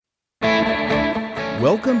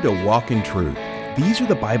Welcome to Walk in Truth. These are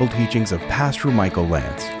the Bible teachings of Pastor Michael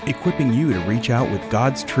Lance, equipping you to reach out with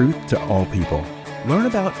God's truth to all people. Learn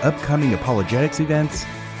about upcoming apologetics events,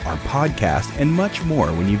 our podcast, and much more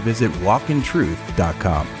when you visit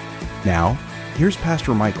walkintruth.com. Now, here's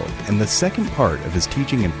Pastor Michael and the second part of his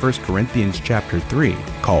teaching in 1 Corinthians chapter 3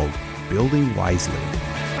 called Building Wisely.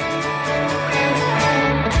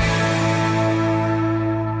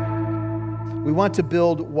 We want to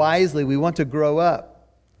build wisely. We want to grow up.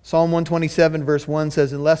 Psalm 127 verse 1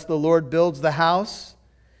 says, "Unless the Lord builds the house,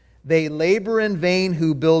 they labor in vain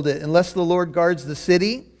who build it. Unless the Lord guards the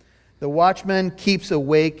city, the watchman keeps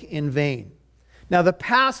awake in vain." Now the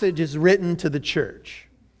passage is written to the church.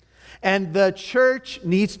 And the church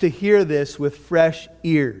needs to hear this with fresh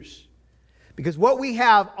ears. Because what we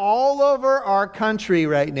have all over our country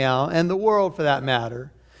right now, and the world for that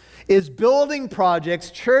matter, is building projects,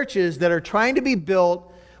 churches that are trying to be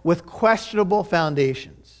built with questionable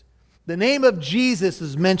foundations. The name of Jesus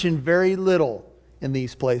is mentioned very little in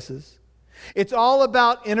these places. It's all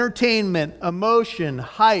about entertainment, emotion,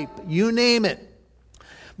 hype, you name it.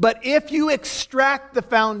 But if you extract the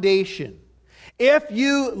foundation, if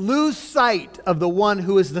you lose sight of the one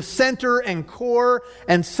who is the center and core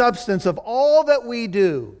and substance of all that we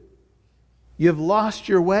do, you've lost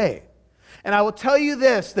your way. And I will tell you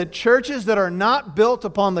this, that churches that are not built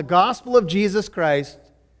upon the gospel of Jesus Christ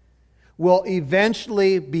will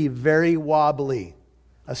eventually be very wobbly,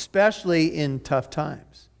 especially in tough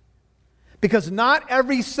times. Because not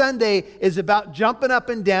every Sunday is about jumping up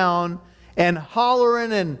and down and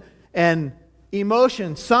hollering and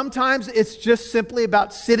emotion. Sometimes it's just simply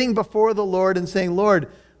about sitting before the Lord and saying, "Lord,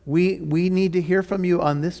 we need to hear from you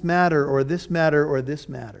on this matter or this matter or this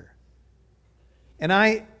matter." And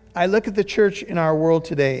I look at the church in our world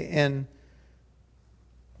today, and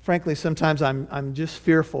frankly, sometimes I'm just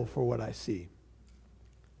fearful for what I see.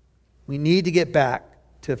 We need to get back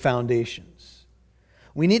to foundations.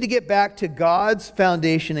 We need to get back to God's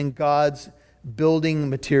foundation and God's building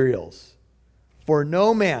materials. For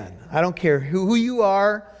no man, I don't care who you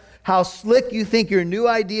are, how slick you think your new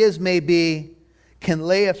ideas may be, can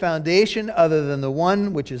lay a foundation other than the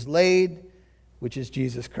one which is laid, which is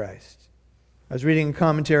Jesus Christ. I was reading a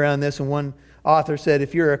commentary on this, and one author said,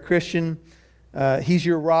 if you're a Christian, He's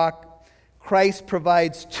your rock. Christ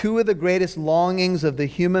provides two of the greatest longings of the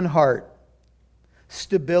human heart.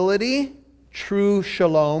 Stability, true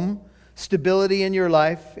shalom, stability in your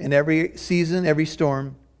life, in every season, every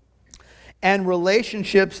storm, and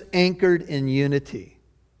relationships anchored in unity.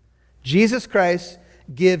 Jesus Christ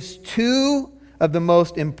gives two of the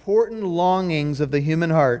most important longings of the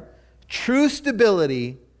human heart, true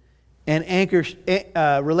stability and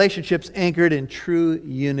relationships anchored in true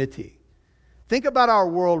unity. Think about our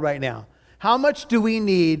world right now. How much do we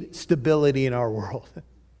need stability in our world?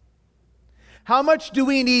 How much do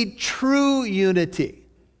we need true unity?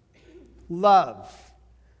 Love.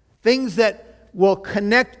 Things that will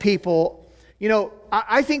connect people. You know,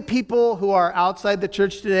 I think people who are outside the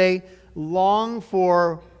church today long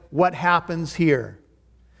for what happens here.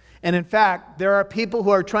 And in fact, there are people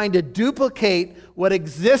who are trying to duplicate what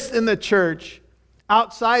exists in the church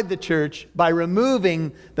outside the church by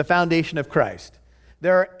removing the foundation of Christ.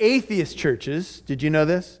 There are atheist churches. Did you know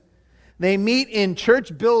this? They meet in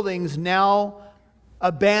church buildings now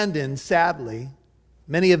abandoned, sadly,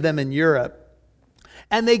 many of them in Europe.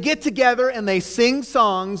 And they get together and they sing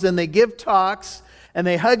songs and they give talks and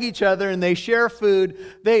they hug each other and they share food.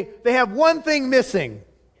 They have one thing missing.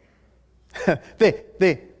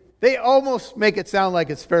 They almost make it sound like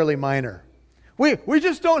it's fairly minor. We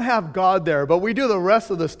just don't have God there, but we do the rest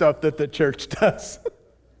of the stuff that the church does.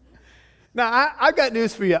 Now, I've got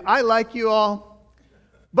news for you. I like you all,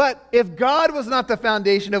 but if God was not the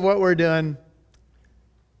foundation of what we're doing,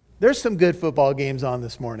 there's some good football games on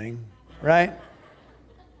this morning, right?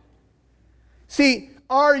 See,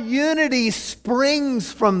 our unity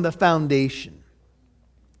springs from the foundation.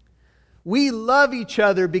 We love each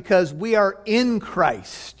other because we are in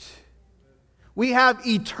Christ. We have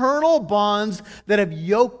eternal bonds that have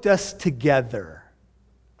yoked us together.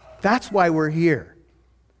 That's why we're here.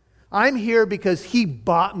 I'm here because He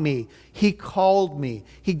bought me. He called me.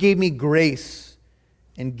 He gave me grace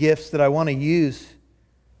and gifts that I want to use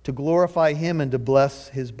to glorify Him and to bless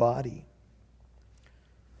His body.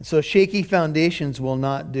 And so shaky foundations will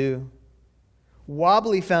not do.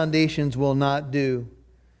 Wobbly foundations will not do.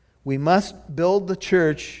 We must build the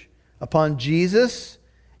church upon Jesus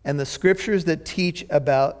and the scriptures that teach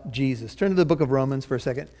about Jesus. Turn to the book of Romans for a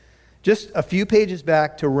second. Just a few pages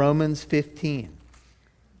back to Romans 15.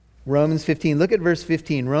 Romans 15. Look at verse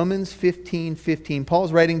 15. Romans 15:15.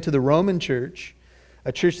 Paul's writing to the Roman church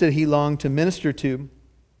a church that he longed to minister to,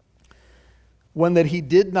 one that he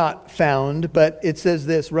did not found, but it says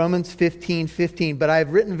this, Romans 15:15, "But I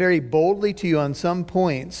have written very boldly to you on some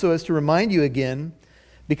points, so as to remind you again,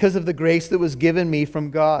 because of the grace that was given me from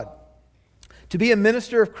God, to be a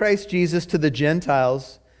minister of Christ Jesus to the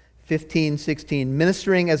Gentiles," 15:16,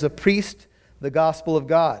 "ministering as a priest the gospel of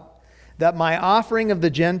God, that my offering of the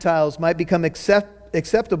Gentiles might become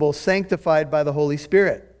acceptable, sanctified by the Holy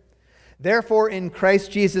Spirit. Therefore, in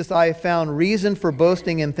Christ Jesus I have found reason for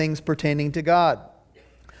boasting in things pertaining to God.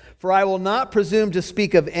 For I will not presume to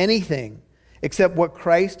speak of anything except what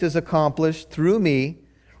Christ has accomplished through me,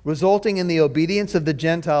 resulting in the obedience of the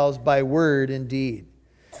Gentiles by word and deed,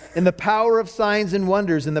 in the power of signs and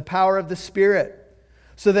wonders, in the power of the Spirit,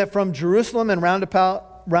 so that from Jerusalem and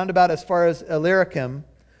roundabout as far as Illyricum,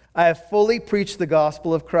 I have fully preached the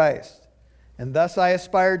gospel of Christ. And thus I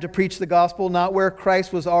aspired to preach the gospel not where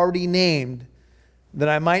Christ was already named, that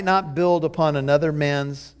I might not build upon another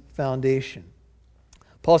man's foundation."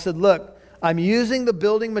 Paul said, look, I'm using the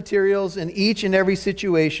building materials in each and every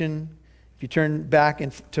situation, if you turn back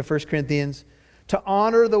to 1 Corinthians, to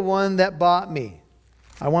honor the one that bought me.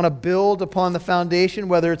 I want to build upon the foundation,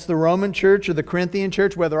 whether it's the Roman church or the Corinthian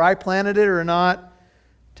church, whether I planted it or not,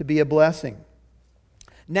 to be a blessing.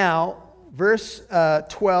 Now, verse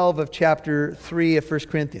 12 of chapter 3 of 1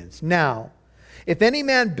 Corinthians. "Now, if any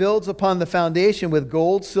man builds upon the foundation with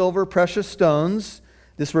gold, silver, precious stones,"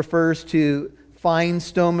 this refers to fine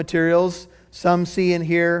stone materials. Some see in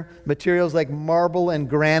here materials like marble and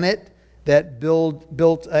granite that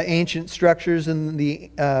built ancient structures in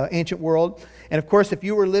the ancient world. And of course, if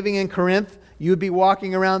you were living in Corinth, you would be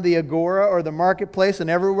walking around the agora or the marketplace, and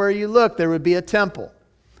everywhere you look, there would be a temple.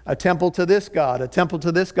 A temple to this god, a temple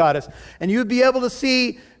to this goddess. And you'd be able to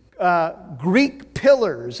see Greek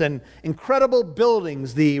pillars and incredible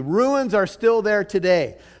buildings. The ruins are still there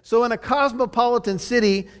today. So in a cosmopolitan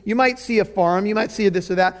city, you might see a farm, you might see this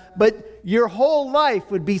or that, but your whole life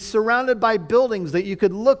would be surrounded by buildings that you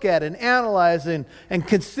could look at and analyze and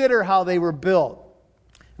consider how they were built.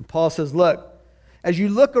 And Paul says, look, as you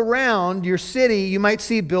look around your city, you might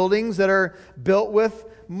see buildings that are built with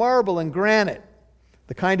marble and granite.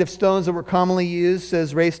 The kind of stones that were commonly used,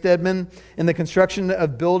 says Ray Stedman, in the construction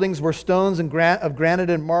of buildings were stones of granite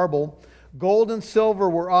and marble. Gold and silver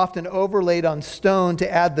were often overlaid on stone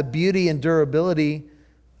to add the beauty and durability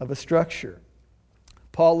of a structure.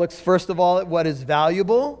 Paul looks first of all at what is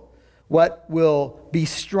valuable, what will be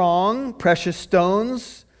strong, precious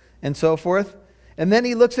stones, and so forth. And then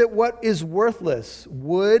he looks at what is worthless,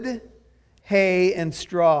 wood, hay, and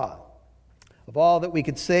straw. Of all that we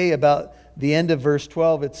could say about the end of verse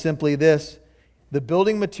 12, it's simply this: the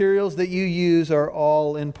building materials that you use are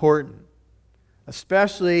all important,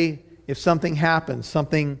 especially if something happens,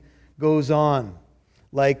 something goes on,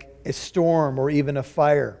 like a storm or even a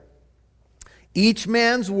fire. Each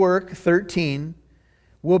man's work, 13,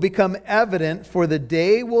 will become evident, for the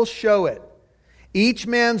day will show it. Each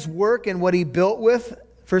man's work and what he built with,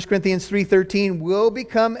 1 Corinthians 3:13, will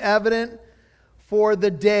become evident for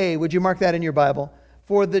the day. Would you mark that in your Bible?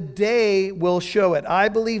 For the day will show it. I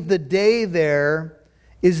believe the day there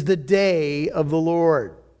is the day of the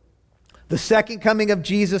Lord. The second coming of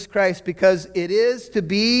Jesus Christ, because it is to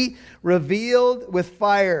be revealed with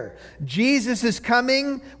fire. Jesus is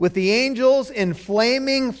coming with the angels in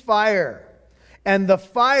flaming fire. And the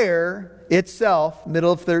fire itself,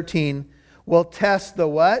 middle of 13, will test the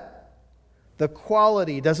what? The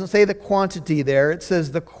quality. It doesn't say the quantity there. It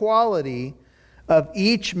says the quality of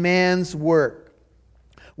each man's work.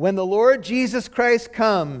 When the Lord Jesus Christ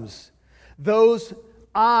comes, those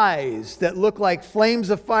eyes that look like flames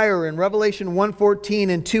of fire in Revelation 1:14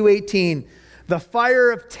 and 2:18, the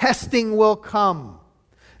fire of testing will come.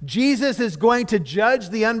 Jesus is going to judge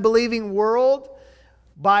the unbelieving world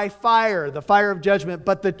by fire, the fire of judgment.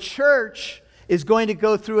 But the church is going to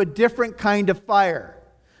go through a different kind of fire.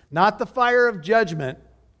 Not the fire of judgment,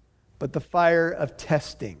 but the fire of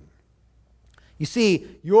testing. You see,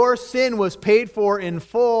 your sin was paid for in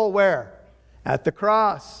full where? At the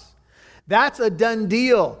cross. That's a done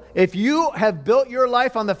deal. If you have built your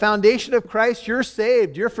life on the foundation of Christ, you're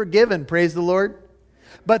saved. You're forgiven. Praise the Lord.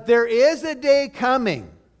 But there is a day coming.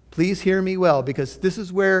 Please hear me well, because this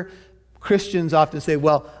is where Christians often say,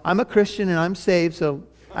 well, I'm a Christian and I'm saved, so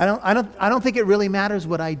I don't think it really matters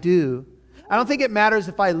what I do. I don't think it matters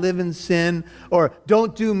if I live in sin or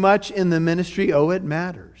don't do much in the ministry. Oh, it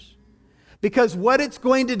matters. Because what it's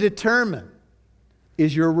going to determine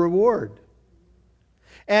is your reward.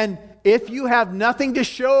 And if you have nothing to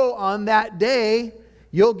show on that day,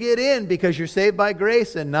 you'll get in because you're saved by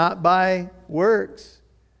grace and not by works.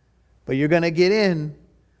 But you're going to get in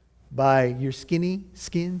by your skin. You're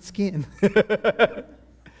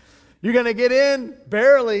going to get in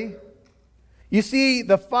barely. You see,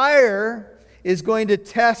 the fire is going to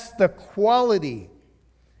test the quality.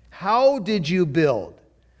 How did you build?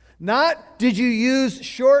 Not did you use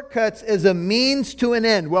shortcuts as a means to an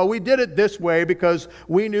end. Well, we did it this way because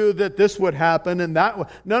we knew that this would happen and that would.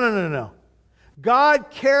 No.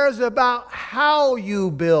 God cares about how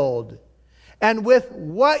you build and with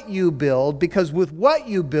what you build, because with what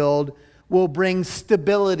you build will bring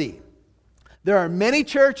stability. There are many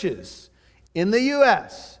churches in the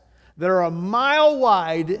U.S. that are a mile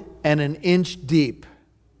wide and an inch deep.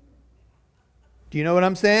 Do you know what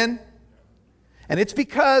I'm saying? And it's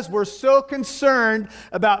because we're so concerned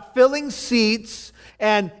about filling seats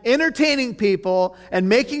and entertaining people and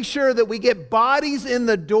making sure that we get bodies in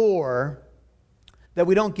the door that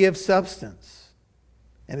we don't give substance.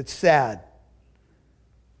 And it's sad.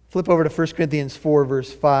 Flip over to 1 Corinthians 4,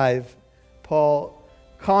 verse 5. Paul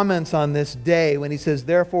comments on this day when he says,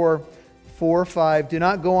 therefore, 4:5, do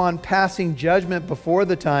not go on passing judgment before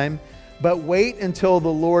the time, but wait until the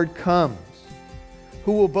Lord comes,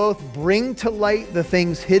 who will both bring to light the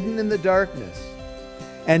things hidden in the darkness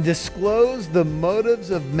and disclose the motives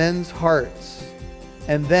of men's hearts.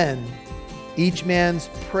 And then each man's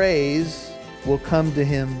praise will come to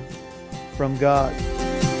him from God.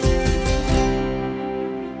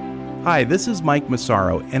 Hi, this is Mike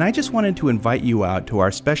Massaro, and I just wanted to invite you out to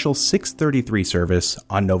our special 6:33 service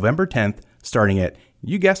on November 10th, starting at,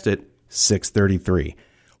 you guessed it, 6:33.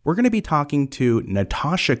 We're going to be talking to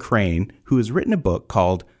Natasha Crane, who has written a book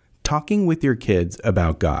called Talking with Your Kids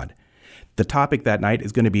About God. The topic that night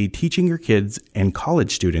is going to be teaching your kids and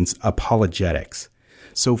college students apologetics.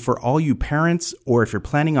 So for all you parents, or if you're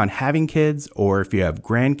planning on having kids, or if you have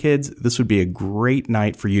grandkids, this would be a great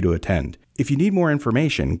night for you to attend. If you need more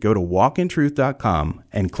information, go to walkintruth.com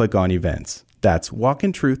and click on events. That's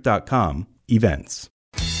walkintruth.com, events.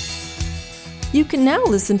 You can now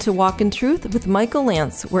listen to Walk in Truth with Michael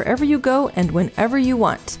Lance wherever you go and whenever you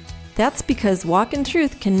want. That's because Walk in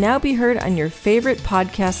Truth can now be heard on your favorite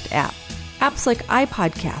podcast app. Apps like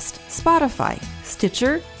iPodcast, Spotify,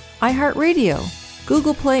 Stitcher, iHeartRadio,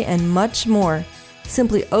 Google Play, and much more.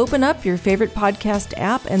 Simply open up your favorite podcast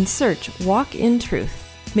app and search Walk in Truth.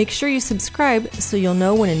 Make sure you subscribe so you'll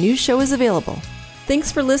know when a new show is available.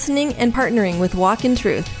 Thanks for listening and partnering with Walk in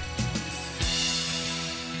Truth.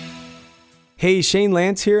 Hey, Shane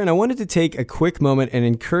Lance here, and I wanted to take a quick moment and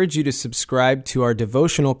encourage you to subscribe to our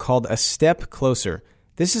devotional called A Step Closer.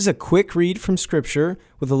 This is a quick read from Scripture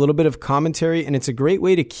with a little bit of commentary, and it's a great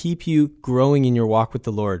way to keep you growing in your walk with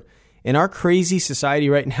the Lord. In our crazy society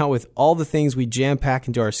right now, with all the things we jam-pack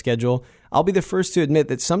into our schedule, I'll be the first to admit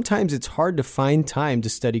that sometimes it's hard to find time to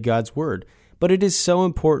study God's Word. But it is so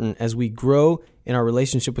important as we grow in our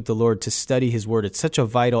relationship with the Lord to study His Word. It's such a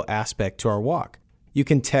vital aspect to our walk. You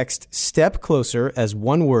can text STEP CLOSER as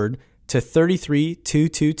one word to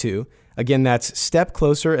 33222. Again, that's STEP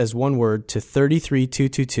CLOSER as one word to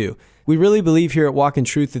 33222. We really believe here at Walk in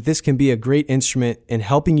Truth that this can be a great instrument in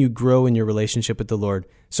helping you grow in your relationship with the Lord.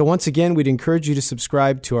 So once again, we'd encourage you to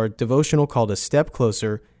subscribe to our devotional called A Step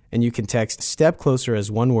Closer, and you can text STEP CLOSER as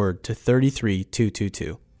one word to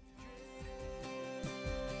 33222.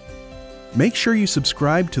 Make sure you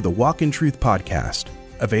subscribe to the Walk in Truth podcast,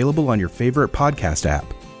 available on your favorite podcast app.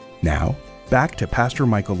 Now, back to Pastor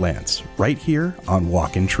Michael Lance, right here on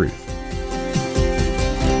Walk in Truth.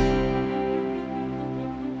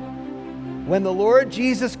 When the Lord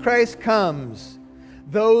Jesus Christ comes,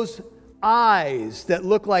 those eyes that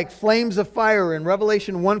look like flames of fire in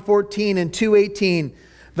Revelation 1:14 and 2:18,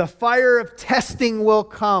 the fire of testing will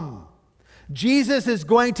come. Jesus is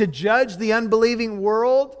going to judge the unbelieving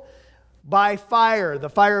world by fire, the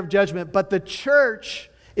fire of judgment, but the church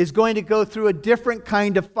is going to go through a different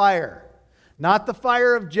kind of fire. Not the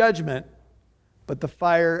fire of judgment, but the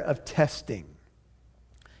fire of testing.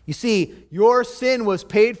 You see, your sin was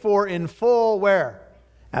paid for in full where?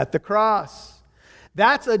 At the cross.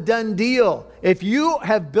 That's a done deal. If you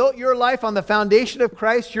have built your life on the foundation of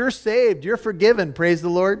Christ, you're saved, you're forgiven, praise the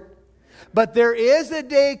Lord. But there is a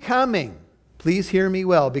day coming, please hear me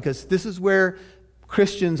well, because this is where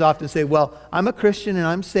Christians often say, well, I'm a Christian and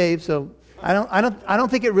I'm saved, so I don't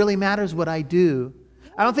think it really matters what I do.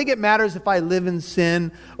 I don't think it matters if I live in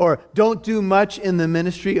sin or don't do much in the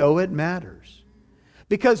ministry. Oh, it matters.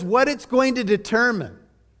 Because what it's going to determine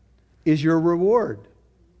is your reward.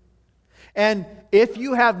 And if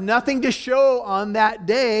you have nothing to show on that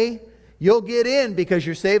day, you'll get in because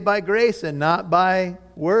you're saved by grace and not by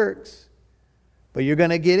works. But you're going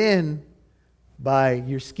to get in by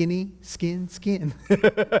your skin.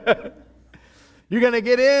 You're going to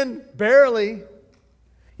get in barely.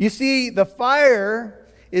 You see, the fire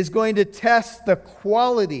is going to test the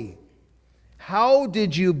quality. How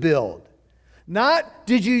did you build? Not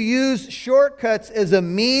did you use shortcuts as a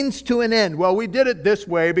means to an end. Well, we did it this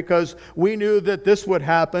way because we knew that this would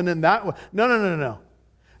happen and that would. No.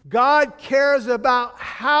 God cares about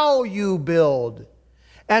how you build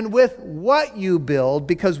and with what you build,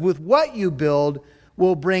 because with what you build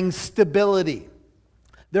will bring stability.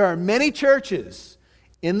 There are many churches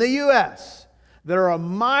in the U.S. that are a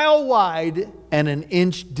mile wide and an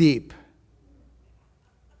inch deep.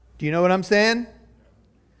 Do you know what I'm saying?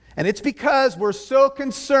 And it's because we're so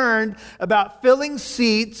concerned about filling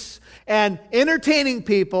seats and entertaining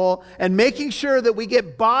people and making sure that we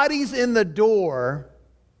get bodies in the door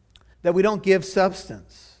that we don't give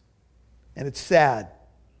substance. And it's sad.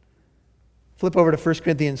 Flip over to 1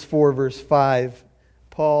 Corinthians 4, verse 5.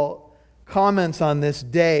 Paul comments on this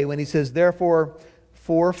day when he says, "Therefore,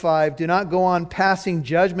 4:5, do not go on passing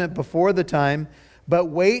judgment before the time, but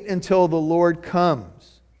wait until the Lord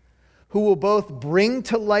comes, who will both bring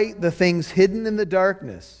to light the things hidden in the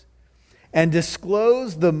darkness and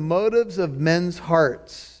disclose the motives of men's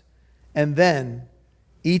hearts. And then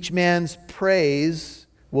each man's praise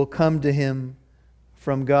will come to him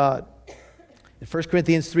from God." In 1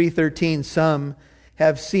 Corinthians 3:13, some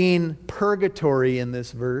have seen purgatory in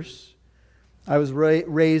this verse. I was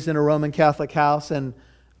raised in a Roman Catholic house, and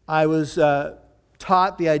I was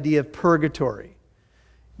taught the idea of purgatory.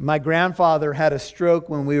 My grandfather had a stroke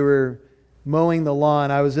when we were mowing the lawn.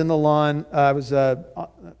 I was in the lawn. I was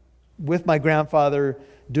with my grandfather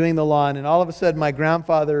doing the lawn, and all of a sudden my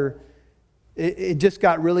grandfather, it just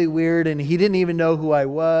got really weird, and he didn't even know who I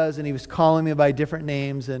was, and he was calling me by different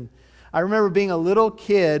names. And I remember being a little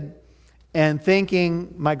kid and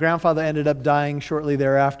thinking my grandfather ended up dying shortly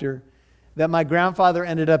thereafter, that my grandfather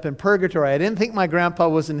ended up in purgatory. I didn't think my grandpa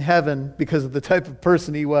was in heaven because of the type of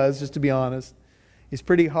person he was, just to be honest. He's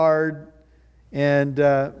pretty hard. And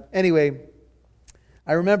anyway,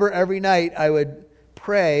 I remember every night I would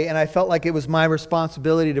pray, and I felt like it was my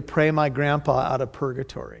responsibility to pray my grandpa out of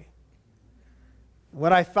purgatory.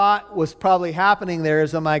 What I thought was probably happening there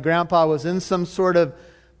is that my grandpa was in some sort of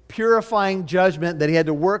purifying judgment, that he had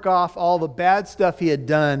to work off all the bad stuff he had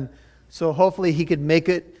done, so hopefully he could make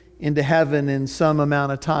it into heaven in some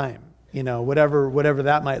amount of time, whatever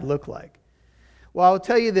that might look like. Well, I'll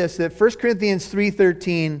tell you this, that 1 Corinthians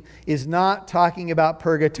 3:13 is not talking about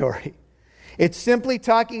purgatory. It's simply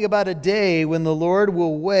talking about a day when the Lord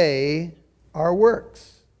will weigh our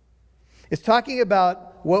works. It's talking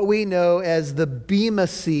about what we know as the bema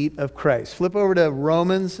seat of Christ. Flip over to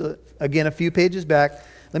Romans, again, a few pages back.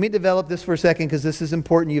 Let me develop this for a second because this is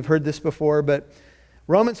important. You've heard this before, but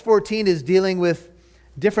Romans 14 is dealing with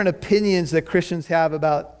different opinions that Christians have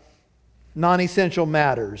about non-essential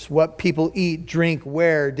matters, what people eat, drink,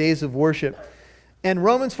 wear, days of worship. And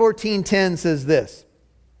Romans 14:10 says this,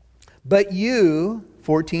 "But you,"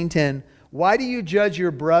 14:10, "why do you judge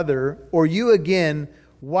your brother? Or you again,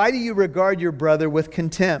 why do you regard your brother with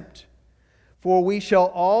contempt? For we shall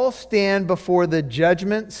all stand before the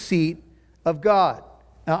judgment seat of God."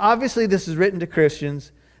 Now, obviously, this is written to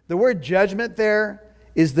Christians. The word judgment there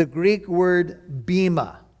is the Greek word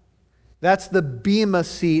bema. That's the bema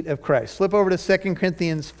seat of Christ. Flip over to 2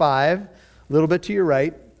 Corinthians 5, a little bit to your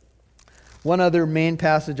right. One other main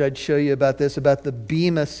passage I'd show you about this, about the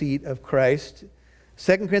bema seat of Christ.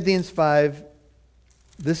 2 Corinthians 5,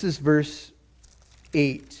 this is verse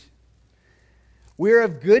 8. "We are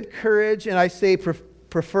of good courage, and I say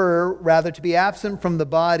prefer rather to be absent from the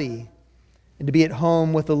body and to be at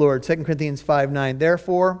home with the Lord." 2 Corinthians 5:9.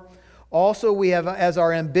 "Therefore, also we have as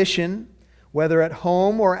our ambition, whether at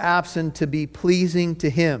home or absent, to be pleasing to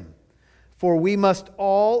Him. For we must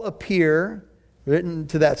all appear," written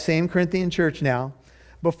to that same Corinthian church now,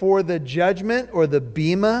 "before the judgment," or the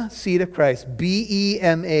bema seat of Christ,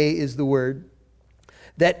 B-E-M-A is the word,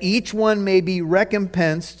 "that each one may be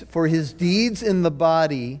recompensed for his deeds in the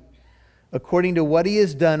body, according to what he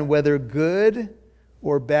has done, whether good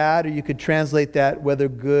or bad," or you could translate that, whether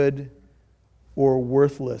good or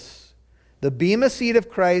worthless. The bema seat of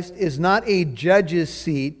Christ is not a judge's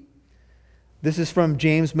seat. This is from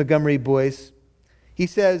James Montgomery Boyce. He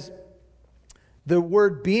says, the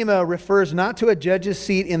word bema refers not to a judge's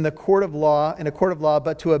seat in a court of law,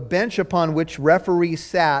 but to a bench upon which referees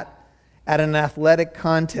sat at an athletic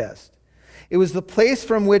contest. It was the place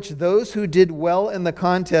from which those who did well in the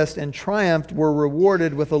contest and triumphed were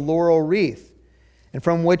rewarded with a laurel wreath, and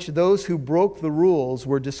from which those who broke the rules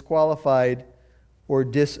were disqualified or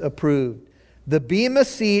disapproved. The bema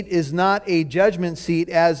seat is not a judgment seat,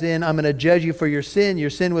 as in, I'm going to judge you for your sin.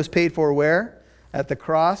 Your sin was paid for where? at the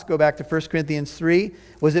cross. Go back to 1 Corinthians 3.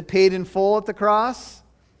 Was it paid in full at the cross?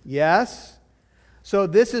 Yes. So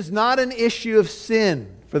this is not an issue of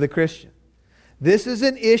sin for the Christian. This is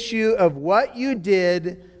an issue of what you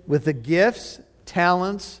did with the gifts,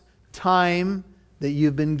 talents, time that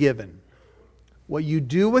you've been given. What you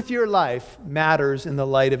do with your life matters in the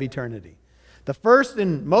light of eternity. The first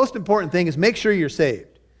and most important thing is make sure you're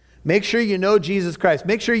saved. Make sure you know Jesus Christ.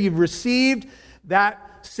 Make sure you've received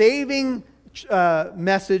that saving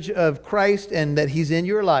message of Christ and that He's in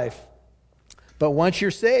your life. But once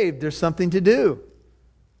you're saved, there's something to do.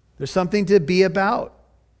 There's something to be about.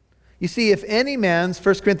 You see, if any man's,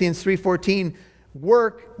 1 Corinthians 3:14,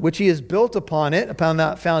 work which he has built upon it, upon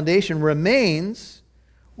that foundation, remains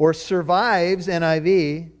or survives,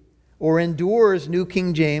 NIV, or endures, New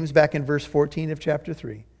King James, back in verse 14 of chapter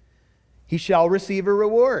 3, he shall receive a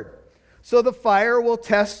reward. So the fire will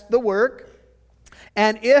test the work.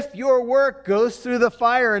 And if your work goes through the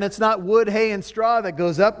fire and it's not wood, hay, and straw that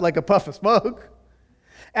goes up like a puff of smoke,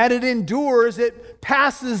 and it endures, it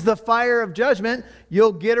passes the fire of judgment,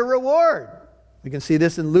 you'll get a reward. We can see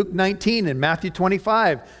this in Luke 19 and Matthew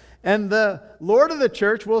 25. And the Lord of the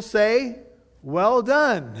church will say, well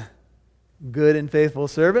done, good and faithful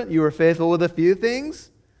servant. You were faithful with a few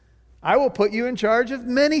things. I will put you in charge of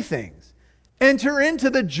many things. Enter into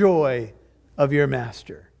the joy of your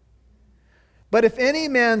master. But if any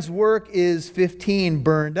man's work is 15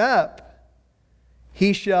 burned up,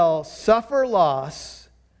 he shall suffer loss,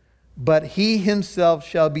 but he himself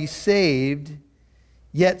shall be saved,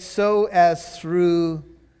 yet so as through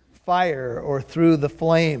fire or through the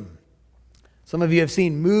flame. Some of you have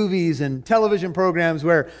seen movies and television programs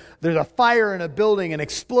where there's a fire in a building, an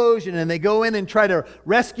explosion, and they go in and try to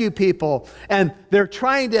rescue people. And they're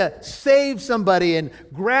trying to save somebody and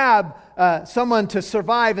grab someone to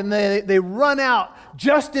survive. And they run out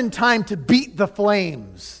just in time to beat the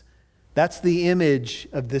flames. That's the image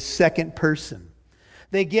of the second person.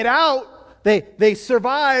 They get out, they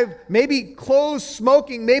survive, maybe clothes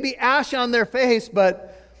smoking, maybe ash on their face.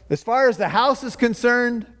 But as far as the house is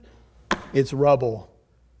concerned, it's rubble.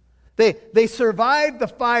 They survived the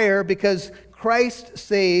fire because Christ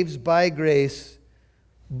saves by grace.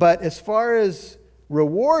 But as far as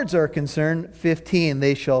rewards are concerned, 15,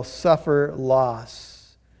 they shall suffer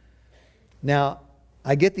loss. Now,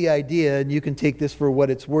 I get the idea, and you can take this for what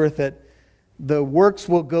it's worth, that the works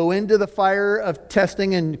will go into the fire of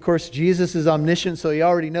testing. And of course, Jesus is omniscient, so He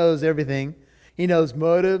already knows everything. He knows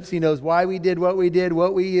motives. He knows why we did, what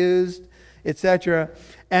we used, etc.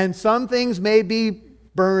 And some things may be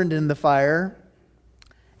burned in the fire,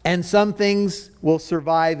 and some things will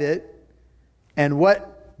survive it. And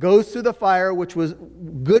what goes through the fire, which was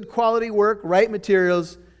good quality work, right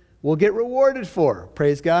materials, will get rewarded for.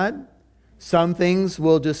 Praise God. Some things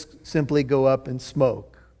will just simply go up in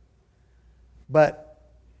smoke. But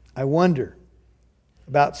I wonder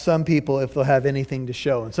about some people if they'll have anything to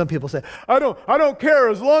show. And some people say, I don't care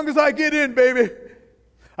as long as I get in, baby.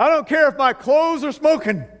 I don't care if my clothes are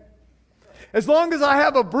smoking. As long as I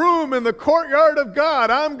have a broom in the courtyard of God,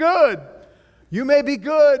 I'm good. You may be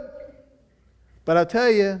good, but I'll tell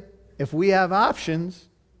you, if we have options,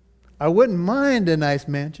 I wouldn't mind a nice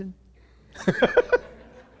mansion.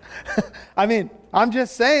 I mean, I'm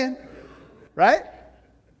just saying, right?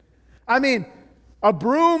 I mean, a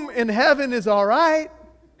broom in heaven is all right,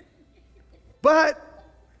 but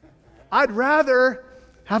I'd rather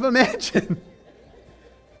have a mansion.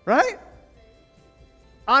 Right?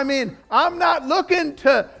 I mean, I'm not looking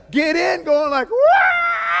to get in going like,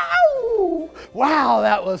 wow, wow,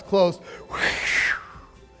 that was close.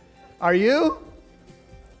 Are you?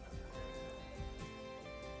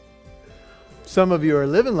 Some of you are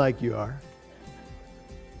living like you are.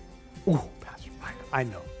 Ooh, Pastor Michael, I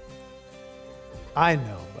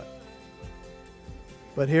know,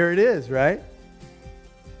 but here it is, right?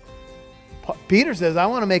 Peter says, I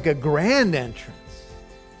want to make a grand entrance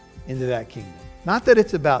into that kingdom. Not that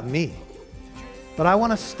it's about me, but I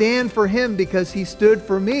want to stand for Him because He stood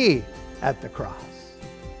for me at the cross.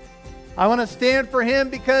 I want to stand for Him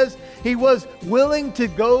because He was willing to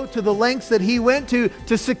go to the lengths that He went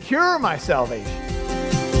to secure my salvation.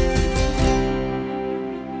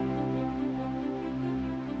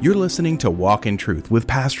 You're listening to Walk in Truth with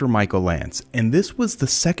Pastor Michael Lance, and this was the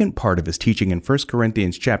second part of his teaching in 1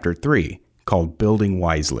 Corinthians chapter 3, called Building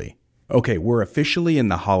Wisely. Okay, we're officially in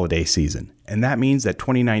the holiday season, and that means that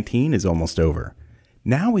 2019 is almost over.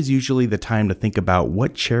 Now is usually the time to think about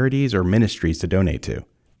what charities or ministries to donate to.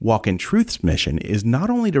 Walk in Truth's mission is not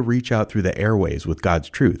only to reach out through the airwaves with God's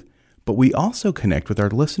truth, But we also connect with our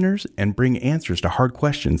listeners and bring answers to hard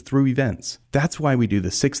questions through events. That's why we do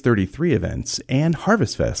the 633 events and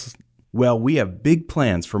Harvest Fest. Well, we have big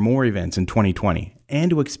plans for more events in 2020 and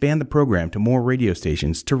to expand the program to more radio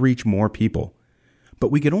stations to reach more people.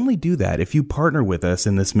 But we can only do that if you partner with us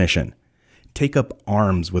in this mission. Take up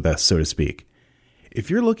arms with us, so to speak. If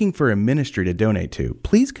you're looking for a ministry to donate to,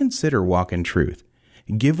 please consider Walk in Truth.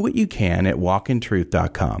 Give what you can at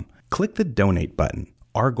walkintruth.com. Click the donate button.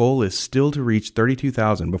 Our goal is still to reach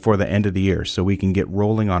 32,000 before the end of the year so we can get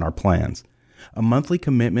rolling on our plans. A monthly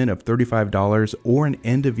commitment of $35 or an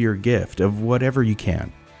end-of-year gift of whatever you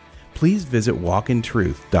can. Please visit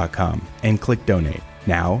walkintruth.com and click donate.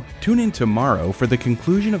 Now, tune in tomorrow for the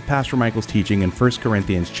conclusion of Pastor Michael's teaching in 1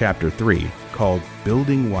 Corinthians chapter 3 called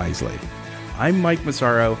Building Wisely. I'm Mike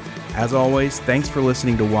Massaro. As always, thanks for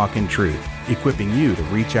listening to Walk in Truth, equipping you to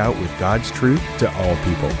reach out with God's truth to all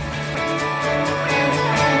people.